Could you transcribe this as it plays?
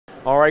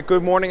All right,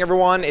 good morning,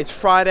 everyone. It's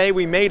Friday.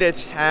 We made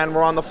it, and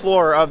we're on the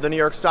floor of the New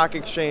York Stock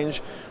Exchange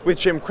with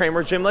Jim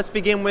Cramer. Jim, let's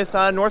begin with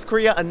North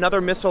Korea,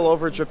 another missile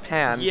over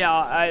Japan.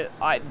 Yeah,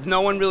 no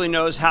one really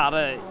knows how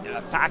to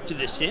factor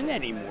this in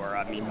anymore.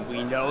 I mean,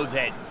 we know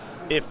that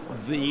if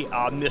the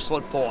missile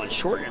had fallen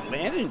short and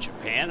landed in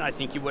Japan, I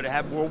think you would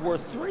have had World War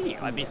III.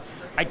 I mean,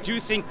 I do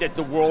think that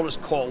the world is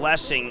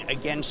coalescing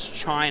against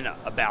China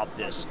about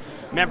this.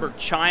 Remember,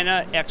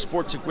 China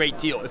exports a great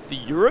deal. If the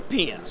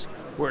Europeans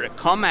were to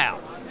come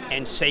out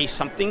and say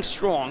something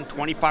strong,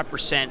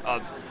 25%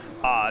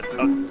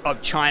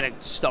 of China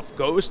stuff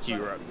goes to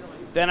Europe,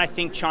 then I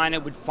think China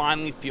would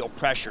finally feel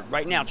pressured.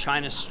 Right now,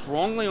 China's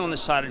strongly on the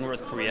side of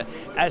North Korea,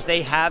 as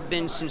they have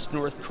been since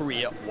North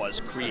Korea was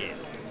created.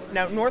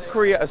 Now, North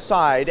Korea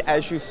aside,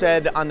 as you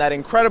said on that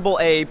incredible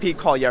AAP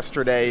call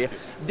yesterday,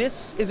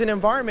 this is an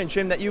environment,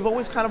 Jim, that you've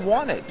always kind of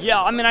wanted.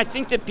 Yeah, I mean, I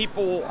think that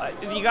people,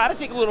 you got to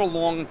think a little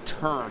long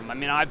term. I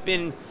mean, I've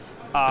been,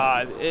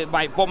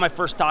 I bought my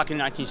first stock in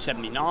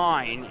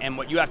 1979, and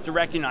what you have to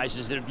recognize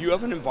is that if you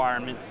have an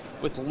environment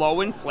with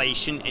low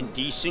inflation and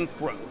decent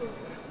growth,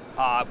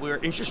 where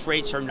interest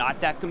rates are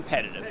not that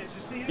competitive,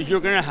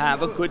 you're going to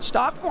have a good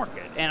stock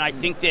market. And I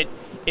think that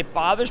it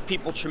bothers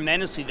people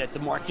tremendously that the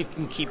market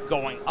can keep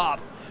going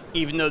up,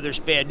 even though there's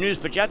bad news.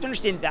 But you have to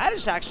understand that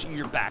is actually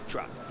your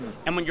backdrop.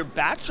 And when your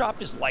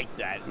backdrop is like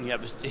that, and you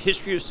have a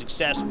history of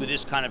success with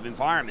this kind of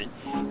environment,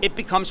 it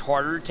becomes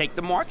harder to take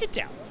the market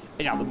down.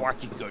 And now the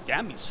market can go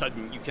down.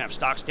 Suddenly you can have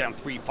stocks down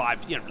 3,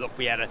 5. You know, look,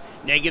 we had a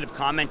negative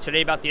comment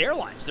today about the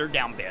airlines. They're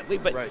down badly.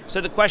 But right.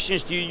 So the question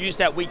is, do you use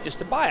that weakness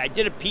to buy? I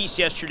did a piece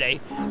yesterday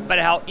about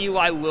how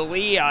Eli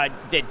Lilly,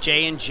 that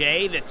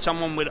J&J, that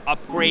someone would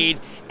upgrade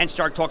and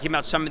start talking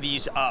about some of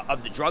these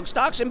of the drug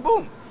stocks, and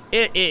boom,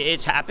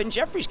 it's happened.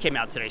 Jeffries came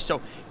out today.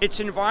 So it's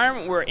an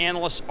environment where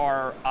analysts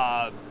are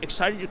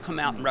excited to come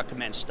out and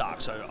recommend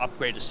stocks.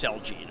 Upgrade to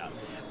Celgene,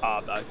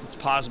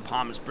 Deposit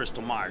Palmer's,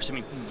 Bristol Myers. I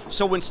mean,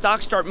 so when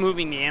stocks start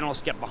moving, the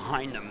analysts get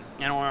behind them.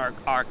 And on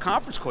our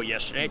conference call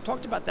yesterday, I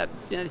talked about that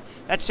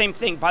same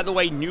thing. By the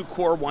way,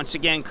 Nucor, once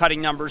again,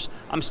 cutting numbers.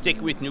 I'm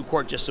sticking with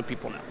Nucor just so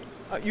people know.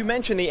 You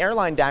mentioned the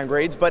airline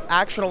downgrades, but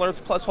Action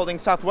Alerts Plus Holding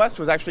Southwest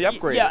was actually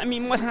upgraded. Yeah, I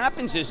mean, what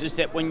happens is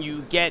that when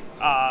you get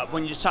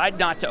when you decide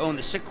not to own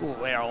the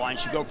cyclical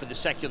airlines, you go for the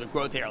secular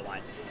growth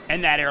airline,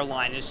 and that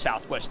airline is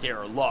Southwest Air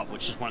or Love,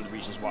 which is one of the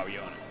reasons why we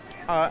own it.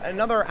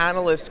 Another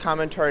analyst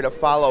commentary to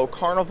follow: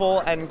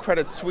 Carnival and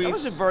Credit Suisse. That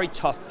was a very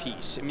tough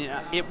piece. I mean,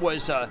 it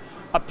was a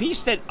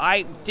piece that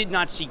I did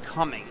not see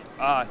coming.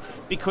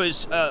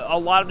 Because a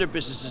lot of their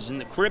business is in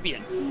the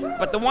Caribbean.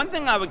 But the one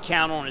thing I would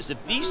count on is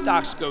if these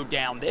stocks go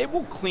down, they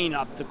will clean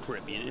up the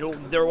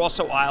Caribbean. There are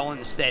also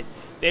islands that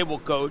they will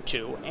go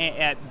to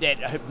that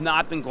have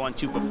not been gone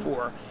to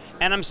before.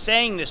 And I'm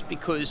saying this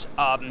because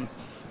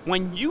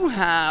when you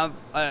have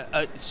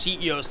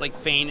CEOs like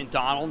Fain and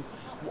Donald,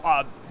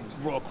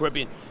 Royal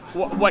Caribbean,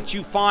 what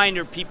you find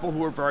are people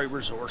who are very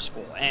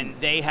resourceful, and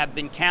they have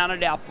been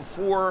counted out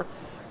before.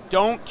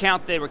 Don't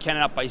count they were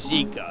counted out by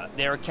Zika.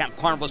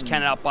 Carnival was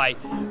counted out by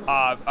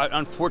an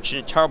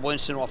unfortunate, terrible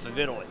incident off of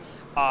Italy.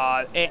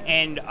 The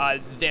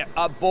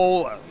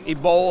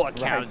Ebola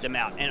counted them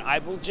out. And I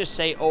will just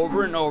say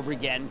over and over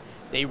again,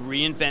 they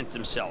reinvent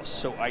themselves.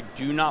 So I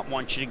do not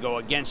want you to go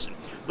against them.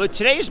 But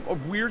today is a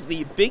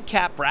weirdly big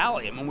cap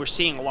rally. I mean, we're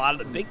seeing a lot of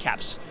the big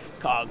caps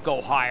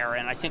go higher.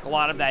 And I think a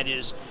lot of that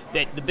is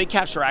that the big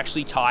caps are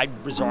actually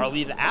tied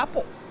bizarrely to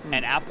Apple.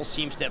 And Apple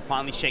seems to have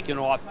finally shaken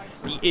off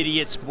the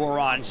idiots,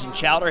 morons, and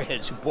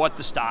chowderheads who bought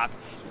the stock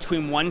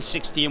between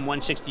 160 and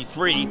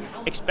 163,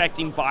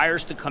 expecting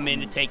buyers to come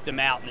in and take them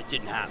out, and it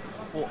didn't happen.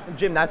 Well,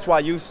 Jim, that's why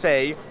you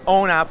say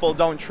own Apple,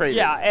 don't trade it.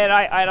 Yeah, and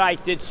I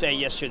did say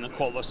yesterday in the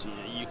call, listen,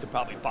 you could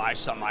probably buy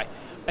some.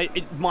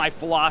 My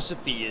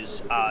philosophy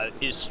is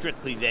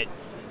strictly that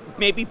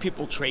maybe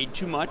people trade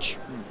too much,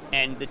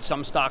 and that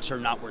some stocks are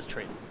not worth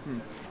trading.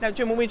 Now,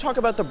 Jim, when we talk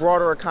about the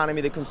broader economy,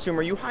 the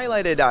consumer, you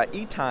highlighted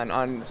Eaton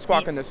on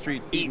Squawk on the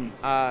Street. Eaton.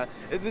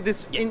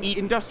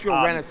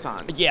 Industrial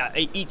renaissance. Yeah,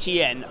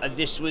 ETN.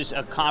 This was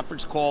a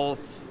conference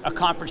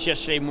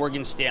yesterday,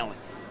 Morgan Stanley,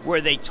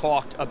 where they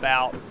talked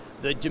about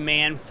the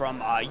demand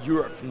from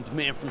Europe and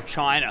demand from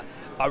China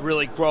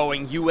really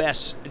growing.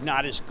 U.S.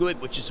 not as good,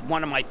 which is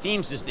one of my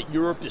themes, is that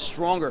Europe is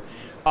stronger.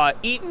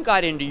 Eaton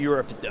got into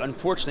Europe.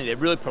 Unfortunately, they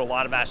really put a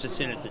lot of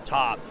assets in at the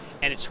top,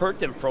 and it's hurt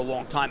them for a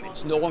long time.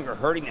 It's no longer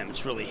hurting them.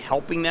 It's really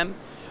helping them.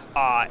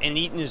 And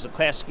Eaton is a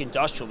classic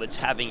industrial that's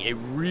having a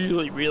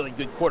really, really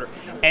good quarter.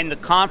 And the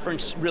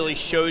conference really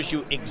shows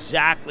you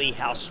exactly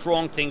how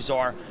strong things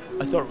are.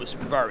 I thought it was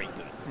very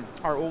good.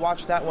 All right, we'll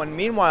watch that one.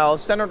 Meanwhile,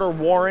 Senator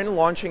Warren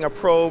launching a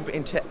probe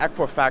into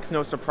Equifax.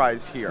 No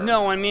surprise here.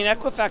 No, I mean,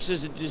 Equifax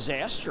is a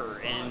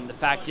disaster. And the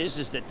fact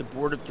is that the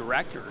board of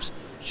directors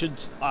should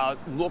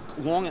look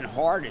long and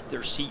hard at their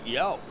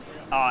CEO.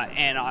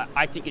 And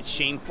I think it's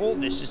shameful.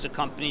 This is a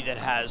company that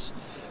has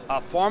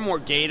far more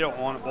data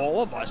on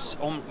all of us,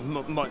 on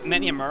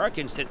many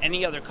Americans, than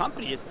any other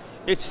company.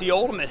 It's the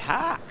ultimate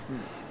hack.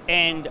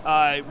 And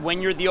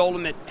when you're the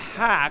ultimate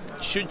hack,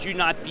 should you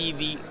not be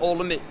the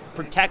ultimate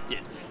protected?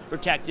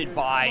 protected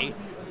by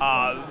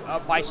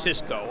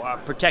Cisco,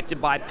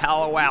 protected by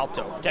Palo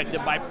Alto,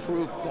 protected by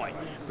Proofpoint,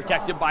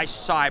 protected by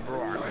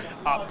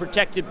CyberArk,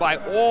 protected by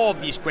all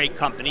of these great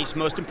companies,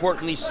 most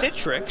importantly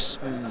Citrix,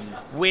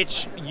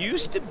 which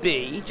used to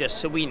be, just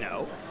so we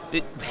know,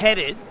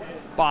 headed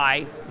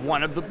by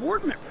one of the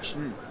board members.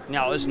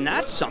 Now, isn't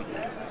that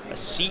something? A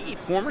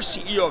former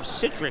CEO of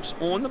Citrix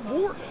on the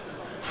board.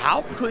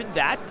 How could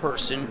that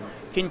person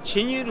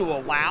continue to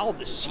allow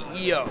the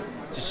CEO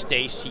to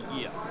stay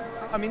CEO?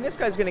 I mean, this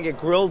guy's going to get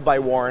grilled by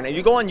Warren. And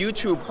you go on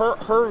YouTube,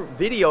 her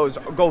videos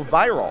go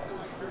viral.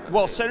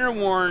 Well, Senator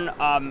Warren,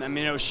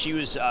 she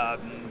was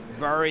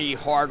very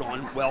hard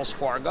on Wells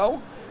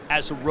Fargo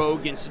as a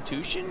rogue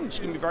institution. She's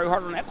going to be very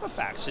hard on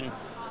Equifax. And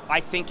I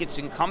think it's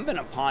incumbent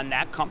upon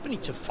that company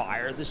to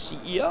fire the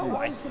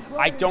CEO.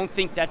 I don't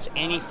think that's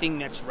anything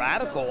that's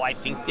radical. I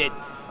think that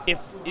if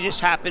this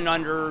happened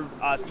under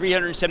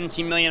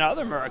 317 million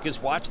other Americans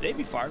watch, they'd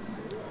be fired.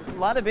 A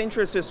lot of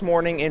interest this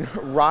morning in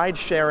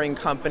ride-sharing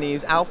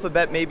companies.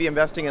 Alphabet may be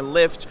investing in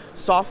Lyft.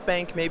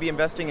 SoftBank may be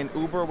investing in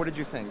Uber. What did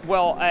you think?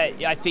 Well,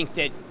 I think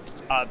that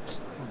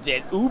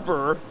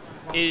Uber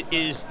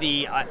is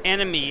the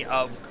enemy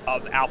of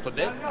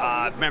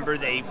Alphabet. Remember,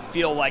 they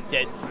feel like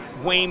that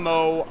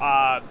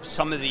Waymo,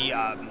 some of the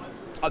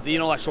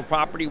intellectual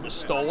property was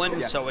stolen,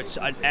 yes. So it's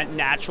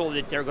natural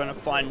that they're going to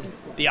fund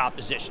the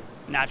opposition.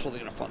 Naturally,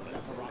 they're going to fund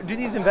it. Do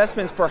these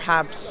investments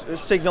perhaps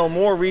signal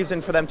more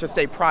reason for them to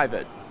stay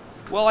private?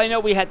 Well, I know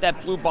we had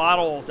that blue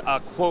bottle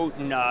quote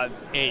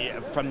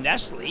from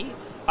Nestle.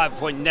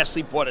 When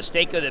Nestle bought a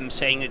stake of them,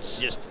 saying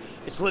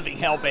it's living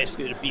hell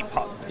basically to be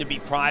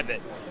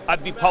private,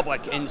 be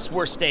public, and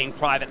we're staying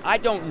private. I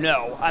don't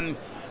know.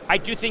 I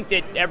do think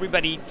that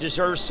everybody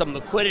deserves some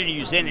liquidity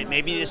who's in it.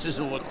 Maybe this is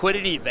a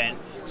liquidity event.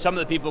 Some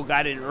of the people who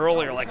got in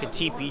earlier, like a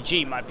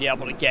TPG, might be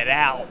able to get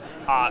out.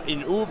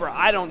 In Uber,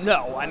 I don't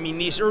know. I mean,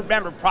 these are,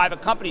 remember,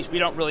 private companies. We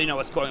don't really know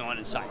what's going on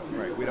inside.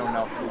 Right, we don't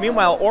know.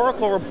 Meanwhile,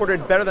 Oracle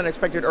reported better than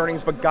expected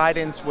earnings, but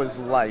guidance was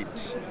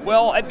light.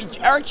 Well, I mean,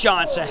 Eric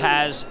Johnson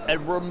has a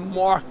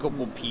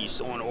remarkable piece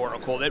on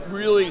Oracle that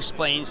really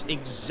explains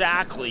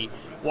exactly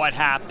what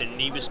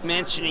happened. He was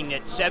mentioning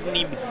that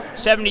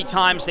 70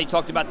 times they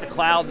talked about the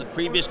cloud in the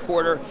previous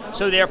quarter,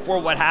 so therefore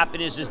what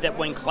happened is that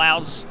when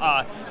clouds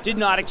did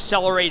not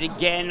accelerate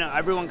again,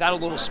 everyone got a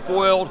little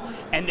spoiled,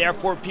 and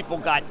therefore people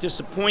got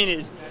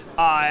disappointed.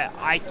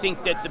 I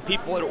think that the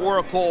people at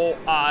Oracle,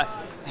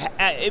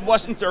 it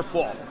wasn't their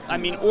fault. I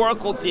mean,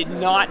 Oracle did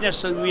not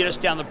necessarily lead us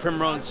down the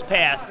primrose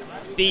path.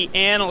 The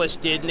analysts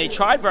did, and they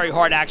tried very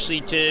hard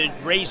actually to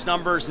raise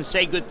numbers and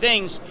say good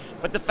things,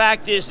 but the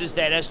fact is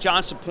that, as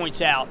Johnson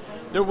points out,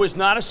 there was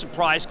not a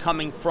surprise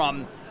coming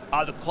from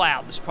the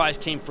cloud. The surprise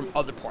came from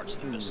other parts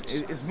of the business.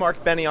 Is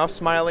Mark Benioff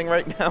smiling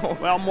right now?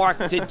 Well, Mark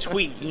did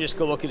tweet. You can just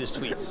go look at his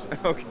tweets.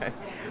 Okay.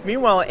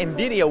 Meanwhile,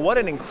 Nvidia, what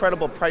an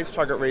incredible price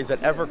target raise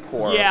at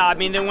Evercore. Yeah, I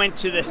mean, they went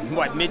to the,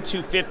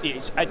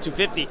 mid-250s,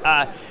 250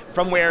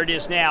 from where it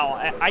is now.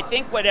 I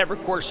think what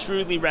Evercore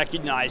shrewdly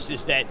recognized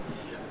is that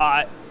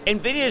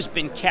NVIDIA has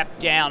been kept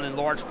down in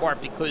large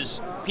part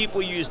because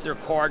people use their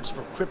cards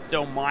for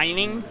crypto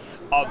mining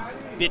of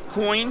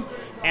Bitcoin,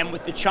 and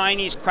with the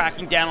Chinese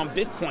cracking down on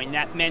Bitcoin,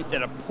 that meant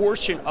that a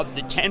portion of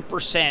the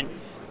 10%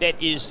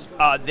 that is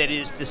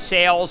the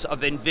sales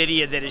of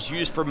NVIDIA that is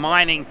used for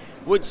mining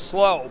would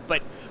slow.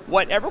 But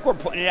what Evercore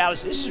pointed out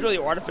is this is really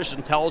an artificial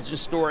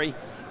intelligence story.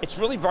 It's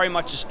really very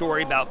much a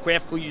story about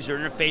graphical user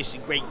interface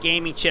and great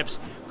gaming chips.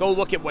 Go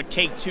look at what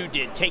Take-Two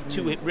did.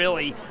 Take-Two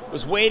really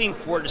was waiting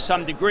for, to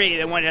some degree,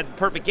 they wanted to have the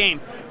perfect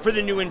game for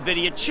the new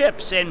NVIDIA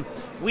chips. And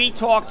we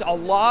talked a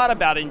lot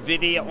about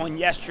NVIDIA on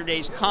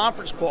yesterday's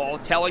conference call,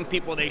 telling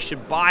people they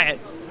should buy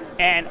it.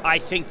 And I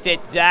think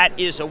that that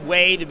is a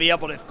way to be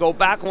able to go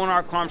back on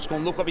our conference call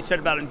and look what we said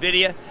about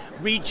NVIDIA,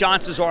 read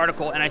Johnson's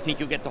article, and I think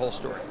you'll get the whole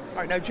story. All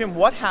right, now Jim,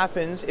 what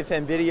happens if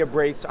NVIDIA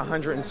breaks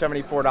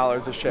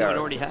 $174 a share? No, it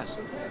already has.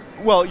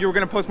 Well, you were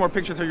going to post more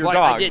pictures of your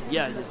dog. I did,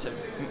 yeah.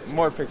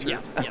 More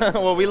pictures. Yeah.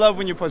 Well, we love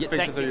when you post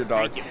pictures of your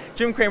dog. Thank you.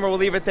 Jim Cramer, we'll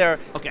leave it there.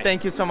 Okay.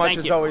 Thank you so much,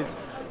 as always.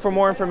 For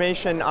more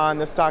information on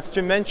the stocks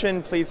Jim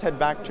mentioned, please head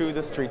back to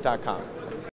TheStreet.com.